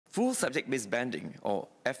Full subject-based banding, or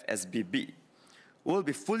FSBB, will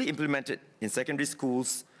be fully implemented in secondary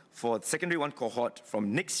schools for the Secondary 1 cohort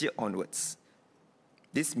from next year onwards.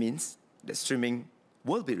 This means that streaming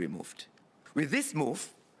will be removed. With this move,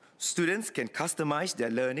 students can customize their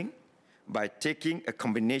learning by taking a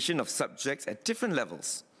combination of subjects at different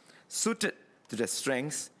levels, suited to their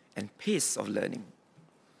strengths and pace of learning.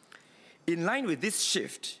 In line with this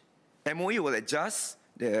shift, MOE will adjust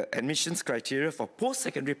the admissions criteria for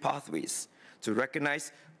post-secondary pathways to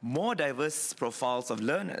recognize more diverse profiles of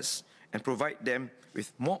learners and provide them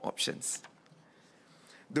with more options.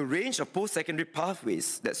 The range of post-secondary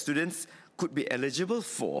pathways that students could be eligible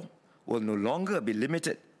for will no longer be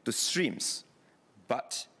limited to streams,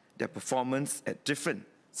 but their performance at different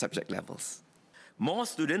subject levels. More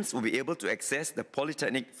students will be able to access the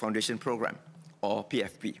Polytechnic Foundation Program, or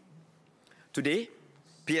PFP. Today,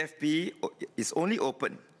 PFP is only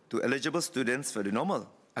open to eligible students for the normal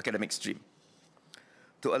academic stream.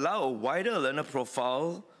 To allow a wider learner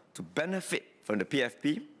profile to benefit from the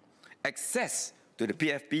PFP, access to the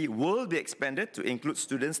PFP will be expanded to include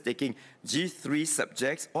students taking G3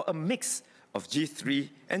 subjects or a mix of G3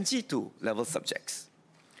 and G2 level subjects.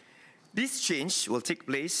 This change will take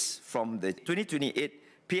place from the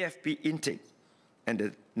 2028 PFP intake, and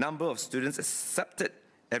the number of students accepted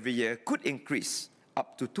every year could increase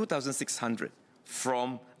up to 2,600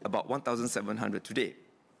 from about 1,700 today.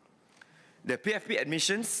 The PFP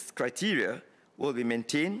admissions criteria will be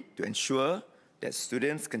maintained to ensure that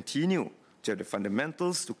students continue to have the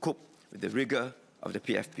fundamentals to cope with the rigor of the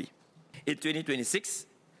PFP. In 2026,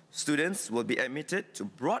 students will be admitted to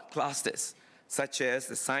broad clusters such as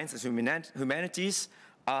the science and humanities,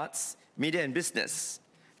 arts, media and business,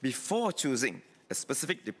 before choosing a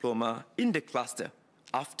specific diploma in the cluster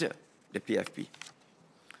after the PFP.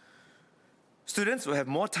 Students will have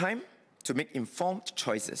more time to make informed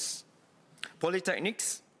choices.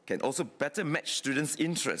 Polytechnics can also better match students'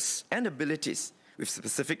 interests and abilities with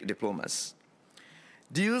specific diplomas.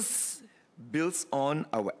 This builds on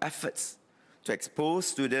our efforts to expose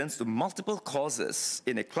students to multiple courses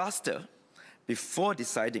in a cluster before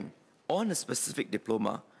deciding on a specific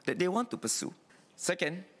diploma that they want to pursue.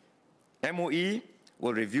 Second, MOE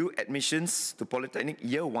will review admissions to Polytechnic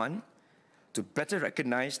Year 1 to better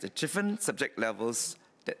recognize the different subject levels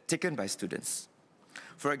taken by students.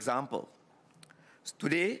 For example,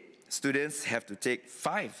 today, students have to take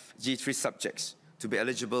 5 G3 subjects to be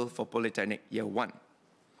eligible for Polytechnic Year 1.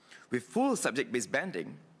 With full subject-based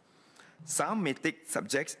banding, some may take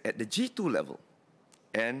subjects at the G2 level,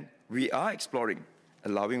 and we are exploring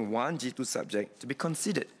allowing 1 G2 subject to be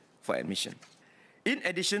considered for admission. In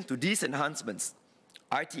addition to these enhancements,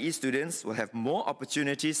 ITE students will have more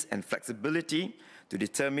opportunities and flexibility to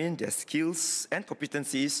determine their skills and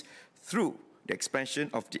competencies through the expansion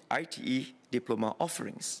of the ITE diploma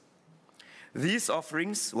offerings. These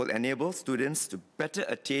offerings will enable students to better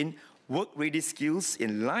attain work-ready skills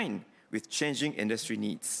in line with changing industry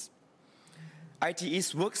needs.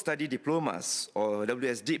 ITE's Work-Study Diplomas, or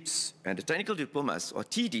WSDips, and the Technical Diplomas, or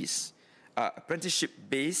TDs, are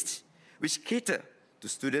apprenticeship-based, which cater to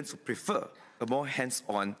students who prefer a more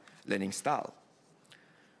hands-on learning style.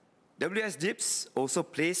 WSDips also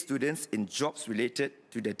place students in jobs related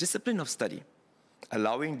to their discipline of study,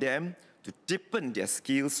 allowing them to deepen their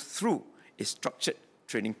skills through a structured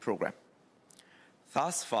training program.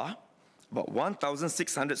 Thus far, about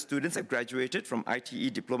 1,600 students have graduated from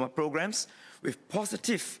ITE diploma programs with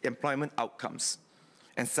positive employment outcomes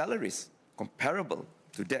and salaries comparable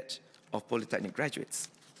to that of Polytechnic graduates.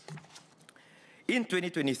 In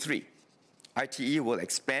 2023, ITE will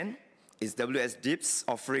expand its WSDips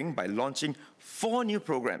offering by launching 4 new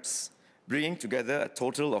programs, bringing together a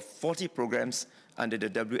total of 40 programs under the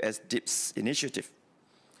WSDips initiative.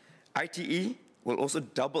 ITE will also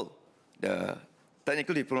double the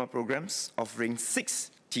technical diploma programs, offering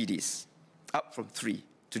 6 TDs, up from 3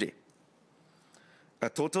 today. A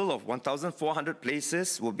total of 1,400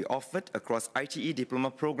 places will be offered across ITE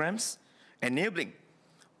diploma programs, enabling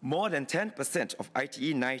more than 10% of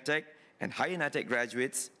ITE NITEC and higher NITEC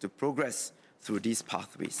graduates to progress through these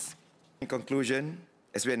pathways. In conclusion,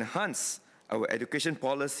 as we enhance our education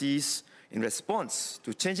policies in response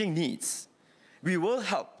to changing needs, we will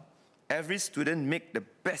help every student make the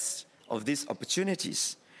best of these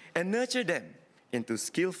opportunities and nurture them into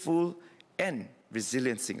skillful and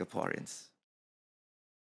resilient Singaporeans.